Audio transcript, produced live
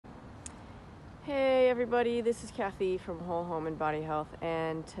Hey everybody, this is Cathy from Whole Home and Body Health,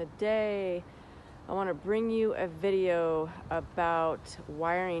 and today I want to bring you a video about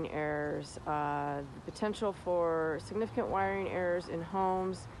wiring errors, the potential for significant wiring errors in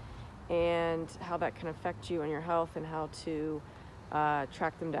homes and how that can affect you and your health and how to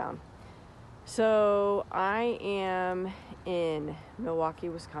track them down. So I am in Milwaukee,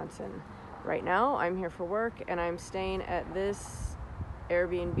 Wisconsin. Right now I'm here for work and I'm staying at this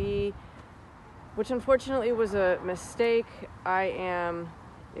Airbnb, which unfortunately was a mistake. I am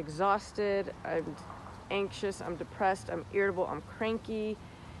exhausted, I'm anxious, I'm depressed, I'm irritable, I'm cranky,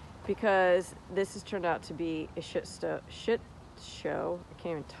 because this has turned out to be a shit show. I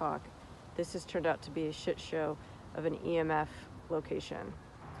can't even talk. This has turned out to be a shit show of an EMF location.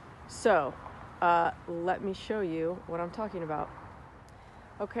 So, let me show you what I'm talking about.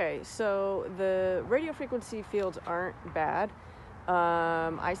 Okay, so the radio frequency fields aren't bad.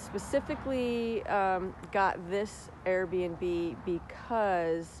 I specifically got this Airbnb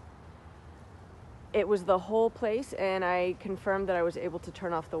because it was the whole place, and I confirmed that I was able to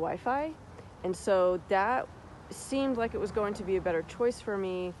turn off the Wi-Fi, and so that seemed like it was going to be a better choice for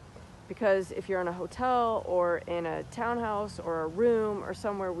me, because if you're in a hotel or in a townhouse or a room or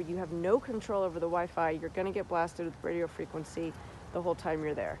somewhere where you have no control over the Wi-Fi, you're going to get blasted with radio frequency the whole time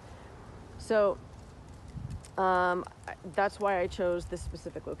you're there. So that's why I chose this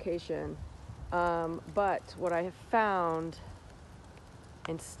specific location. But what I have found,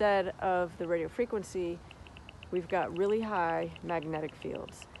 instead of the radio frequency, we've got really high magnetic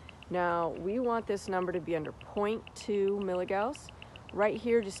fields. Now, we want this number to be under 0.2 milligauss. Right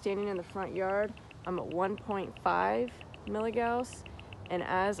here, just standing in the front yard, I'm at 1.5 milligauss. And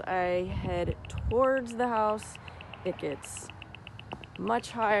as I head towards the house, it gets much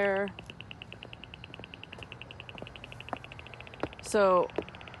higher. So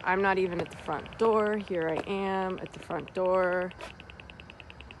I'm not even at the front door. Here I am at the front door.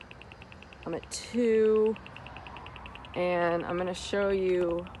 I'm at 2. And I'm going to show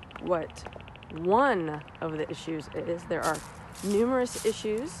you what one of the issues is. There are numerous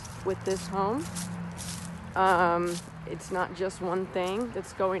issues with this home. It's not just one thing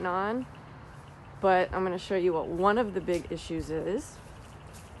that's going on. But I'm going to show you what one of the big issues is.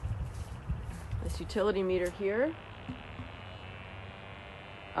 This utility meter here.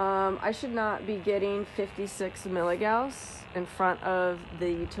 I should not be getting 56 milligauss in front of the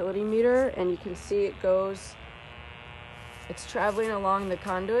utility meter, and you can see it's traveling along the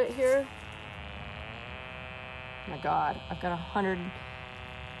conduit here. Oh my God, I've got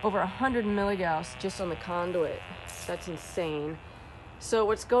over 100 milligauss just on the conduit. That's insane. So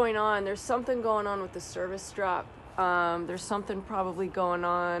what's going on? There's something going on with the service drop. There's something probably going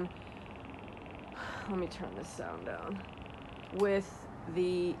on. Let me turn this sound down. With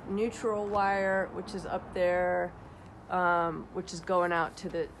the neutral wire, which is up there, which is going out to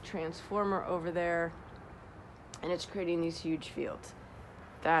the transformer over there, and it's creating these huge fields.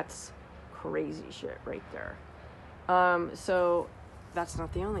 That's crazy shit right there. So that's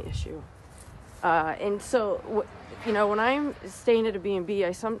not the only issue. And so, when I'm staying at a B&B,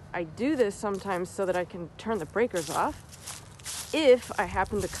 I do this sometimes so that I can turn the breakers off if I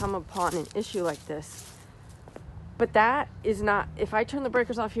happen to come upon an issue like this. But that is not, if I turn the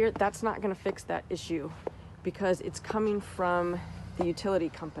breakers off here, that's not going to fix that issue, because it's coming from the utility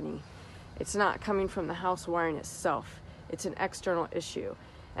company. It's not coming from the house wiring itself. It's an external issue.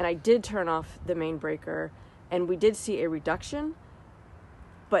 And I did turn off the main breaker, and we did see a reduction,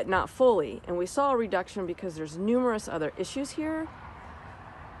 but not fully. And we saw a reduction because there's numerous other issues here.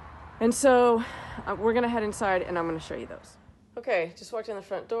 And so we're going to head inside, and I'm going to show you those. Okay, just walked in the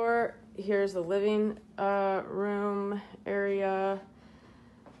front door. Here's the living room area.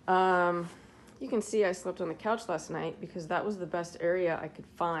 You can see I slept on the couch last night because that was the best area I could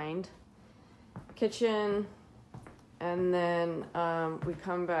find. Kitchen, and then we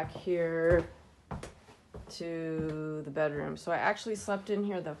come back here to the bedroom. So I actually slept in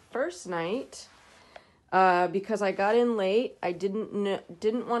here the first night because I got in late. I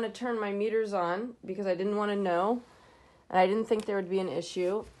didn't want to turn my meters on because I didn't want to know. And I didn't think there would be an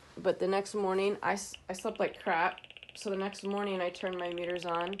issue. But the next morning, I slept like crap. So the next morning, I turned my meters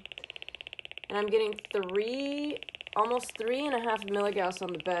on. And I'm getting almost 3.5 milligauss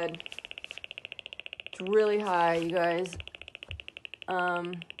on the bed. It's really high, you guys.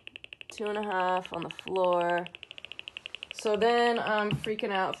 2.5 on the floor. So then I'm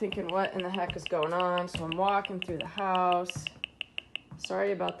freaking out, thinking, what in the heck is going on? So I'm walking through the house.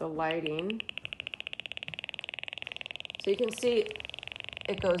 Sorry about the lighting. So you can see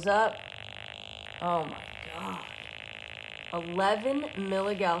it goes up. Oh my God. 11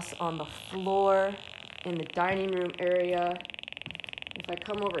 milligauss on the floor in the dining room area. If I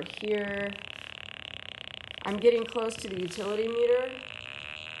come over here, I'm getting close to the utility meter.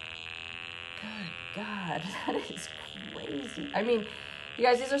 Good God, that is crazy. I mean, you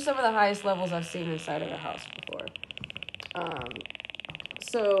guys, these are some of the highest levels I've seen inside of a house before.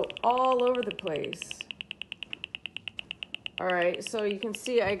 So all over the place. All right, so you can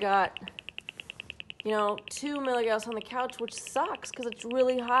see I got, 2 milligauss on the couch, which sucks because it's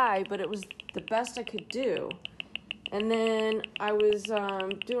really high, but it was the best I could do. And then I was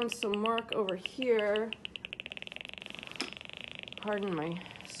doing some work over here. Pardon my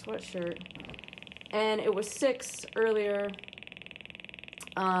sweatshirt. And it was 6 earlier,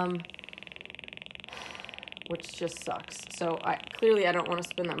 which just sucks. So clearly I don't want to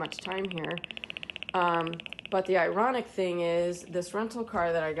spend that much time here. But the ironic thing is this rental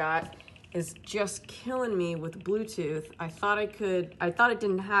car that I got is just killing me with Bluetooth. I thought it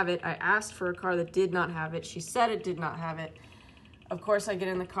didn't have it. I asked for a car that did not have it. She said it did not have it. Of course, I get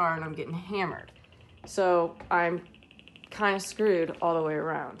in the car and I'm getting hammered. So I'm kind of screwed all the way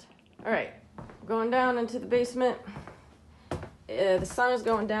around. All right, going down into the basement. The sun is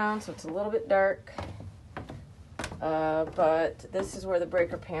going down, so it's a little bit dark. But this is where the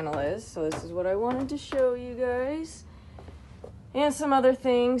breaker panel is. So this is what I wanted to show you guys. And some other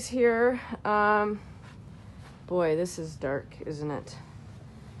things here. Boy, this is dark, isn't it?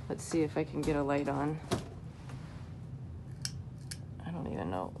 Let's see if I can get a light on. I don't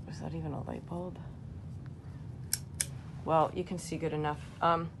even know. Is that even a light bulb? Well, you can see good enough.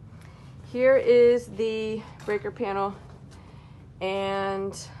 Here is the breaker panel.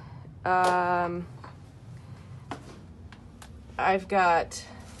 And I've got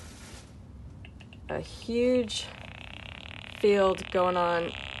a huge field going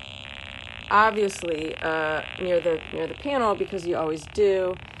on, obviously near the panel, because you always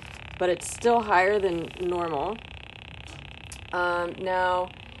do, but it's still higher than normal.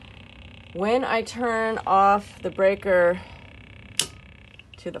 Now, when I turn off the breaker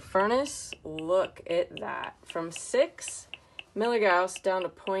to the furnace, look at that, from 6 milligauss down to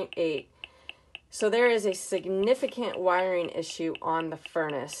 0.8. So there is a significant wiring issue on the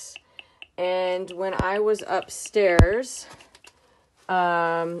furnace. And when I was upstairs,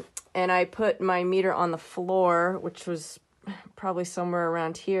 and I put my meter on the floor, which was probably somewhere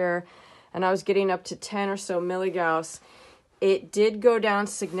around here, and I was getting up to 10 or so milligauss, it did go down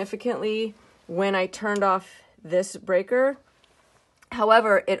significantly when I turned off this breaker.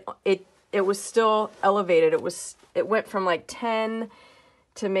 However, it was still elevated. It went from like 10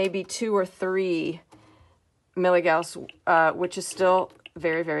 to maybe 2 or 3 milligauss, which is still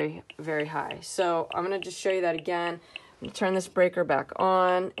very, very, very high. So I'm going to just show you that again. I'm going to turn this breaker back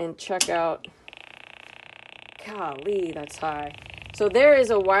on and check out. Golly, that's high. So there is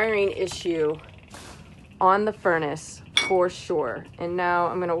a wiring issue on the furnace for sure. And now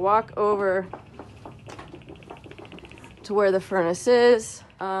I'm going to walk over to where the furnace is.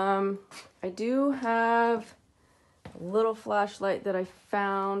 I do have a little flashlight that I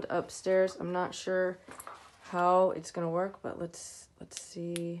found upstairs. I'm not sure how it's going to work, but let's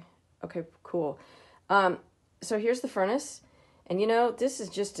see. Okay, cool. So here's the furnace, and this is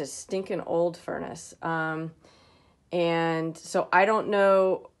just a stinking old furnace. And so I don't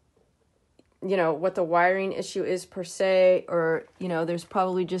know, what the wiring issue is per se, or, there's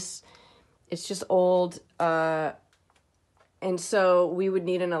probably it's just old. And so we would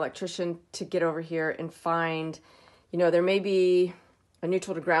need an electrician to get over here and find, there may be a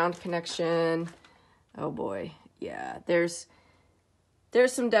neutral to ground connection. Oh boy. Yeah, there's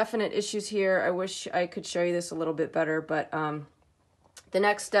some definite issues here. I wish I could show you this a little bit better, but the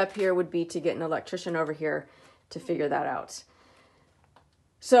next step here would be to get an electrician over here to figure that out.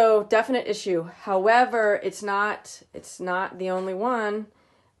 So definite issue. However, it's not the only one.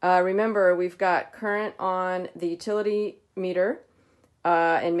 Remember, we've got current on the utility meter,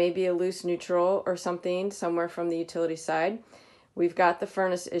 and maybe a loose neutral or something somewhere from the utility side. We've got the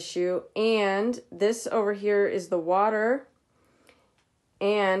furnace issue, and this over here is the water,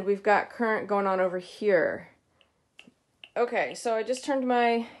 and we've got current going on over here. Okay, so I just turned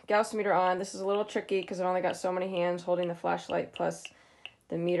my Gauss meter on. This is a little tricky because I've only got so many hands holding the flashlight plus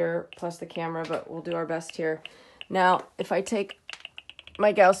the meter plus the camera, but we'll do our best here. Now, if I take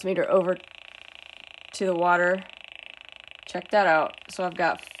my Gauss meter over to the water, check that out. So I've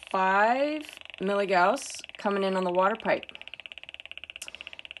got 5 milligauss coming in on the water pipe.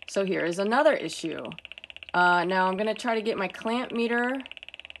 So here is another issue. Now I'm going to try to get my clamp meter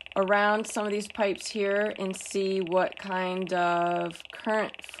around some of these pipes here and see what kind of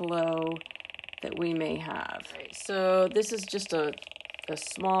current flow that we may have. Right, so this is just a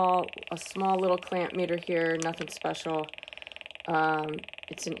small little clamp meter here, nothing special.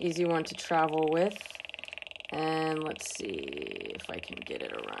 It's an easy one to travel with. And let's see if I can get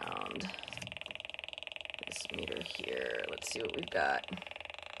it around this meter here. Let's see what we've got.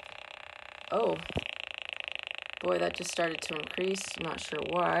 Oh, boy, that just started to increase. I'm not sure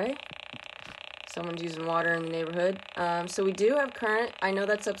why. Someone's using water in the neighborhood. So we do have current. I know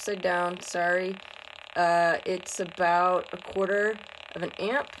that's upside down. Sorry. It's about 1/4 of an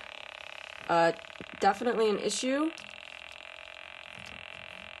amp. Definitely an issue.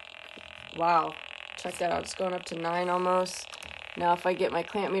 Wow. Check that out. It's going up to 9 almost. Now, if I get my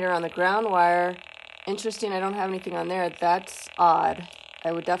clamp meter on the ground wire, interesting, I don't have anything on there. That's odd.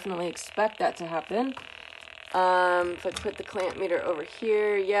 I would definitely expect that to happen. If I put the clamp meter over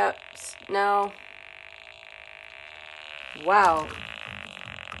here, yep, no. Wow.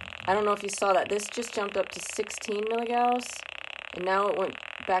 I don't know if you saw that. This just jumped up to 16 milligauss, and now it went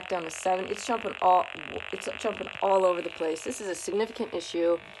back down to 7. It's jumping all over the place. This is a significant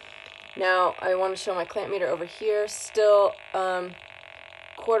issue. Now, I want to show my clamp meter over here. Still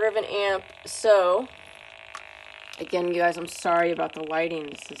 1/4 of an amp. So, again, you guys, I'm sorry about the lighting.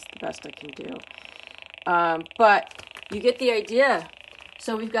 This is the best I can do. But you get the idea.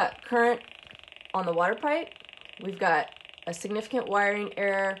 So we've got current on the water pipe. We've got a significant wiring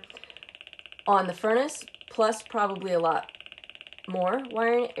error on the furnace, plus probably a lot more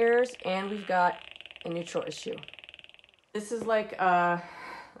wiring errors. And we've got a neutral issue. This is like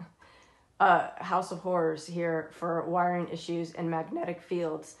House of Horrors here for wiring issues and magnetic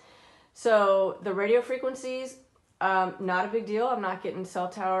fields. So the radio frequencies, not a big deal. I'm not getting cell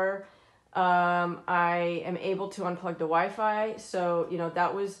tower. I am able to unplug the Wi-Fi. So, you know,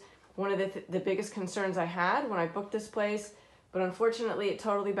 that was one of the biggest concerns I had when I booked this place. But unfortunately, it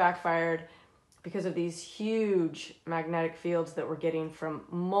totally backfired because of these huge magnetic fields that we're getting from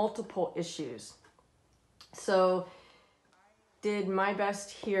multiple issues. So did my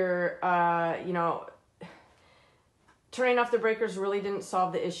best here. You know, turning off the breakers really didn't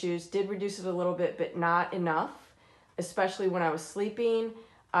solve the issues. Did reduce it a little bit, but not enough, especially when I was sleeping.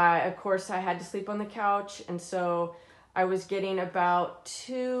 Of course, I had to sleep on the couch, and so I was getting about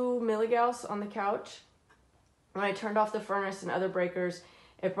 2 milligauss on the couch. When I turned off the furnace and other breakers,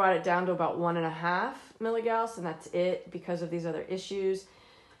 it brought it down to about 1.5 milligauss, and that's it because of these other issues.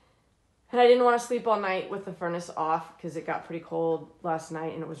 And I didn't want to sleep all night with the furnace off because it got pretty cold last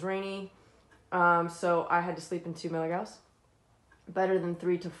night and it was rainy. So I had to sleep in 2 milligauss. Better than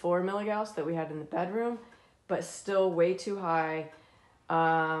 3 to 4 milligauss that we had in the bedroom, but still way too high.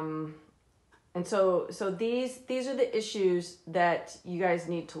 And so these are the issues that you guys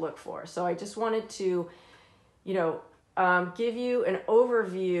need to look for. So I just wanted to, you know, give you an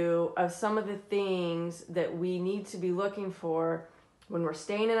overview of some of the things that we need to be looking for when we're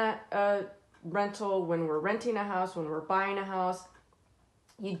staying in a rental, when we're renting a house, when we're buying a house.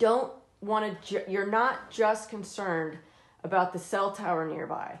 You don't want to, you're not just concerned about the cell tower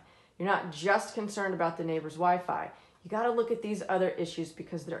nearby. You're not just concerned about the neighbor's Wi-Fi. You got to look at these other issues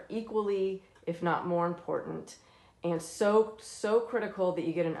because they're equally, if not more important, and so critical that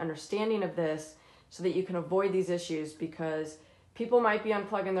you get an understanding of this so that you can avoid these issues, because people might be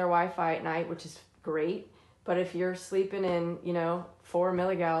unplugging their Wi-Fi at night, which is great, but if you're sleeping in, you know, 4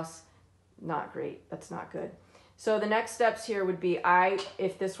 milligauss, not great. That's not good. So the next steps here would be,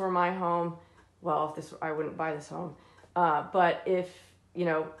 if this were my home, well, I wouldn't buy this home, but if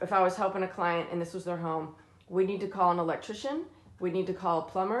I was helping a client and this was their home, we need to call an electrician, we need to call a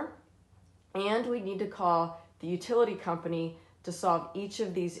plumber, and we need to call the utility company to solve each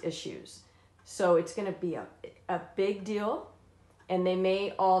of these issues. So it's going to be a big deal, and they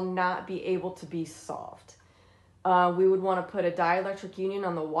may all not be able to be solved. We would want to put a dielectric union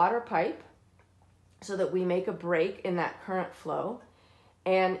on the water pipe so that we make a break in that current flow.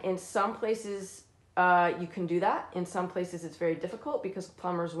 And in some places, you can do that. In some places, it's very difficult because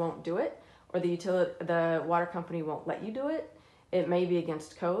plumbers won't do it, or the water company won't let you do it. It may be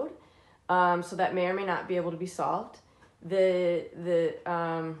against code. So that may or may not be able to be solved. The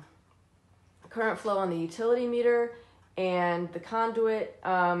current flow on the utility meter and the conduit,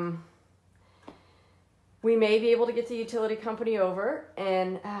 we may be able to get the utility company over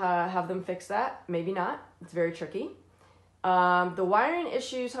and have them fix that. Maybe not. It's very tricky. The wiring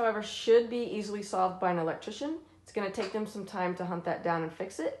issues, however, should be easily solved by an electrician. It's going to take them some time to hunt that down and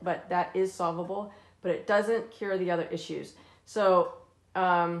fix it, but that is solvable, but it doesn't cure the other issues. So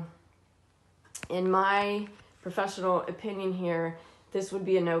in my professional opinion here, this would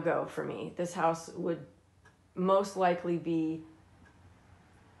be a no-go for me. This house would most likely be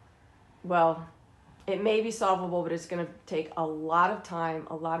well, it may be solvable, but it's going to take a lot of time,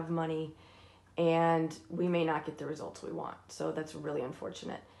 a lot of money, and we may not get the results we want. So that's really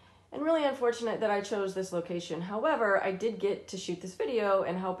unfortunate. And really unfortunate that I chose this location. However, I did get to shoot this video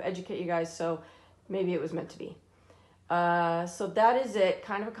and help educate you guys, so maybe it was meant to be. So that is it.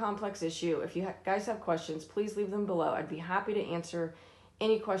 Kind of a complex issue. If you guys have questions, please leave them below. I'd be happy to answer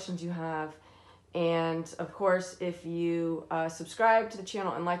any questions you have. And of course, if you subscribe to the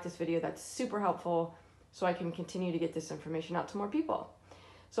channel and like this video, that's super helpful so I can continue to get this information out to more people.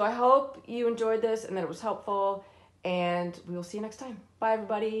 So I hope you enjoyed this and that it was helpful, and we will see you next time. Bye,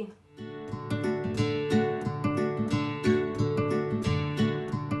 everybody.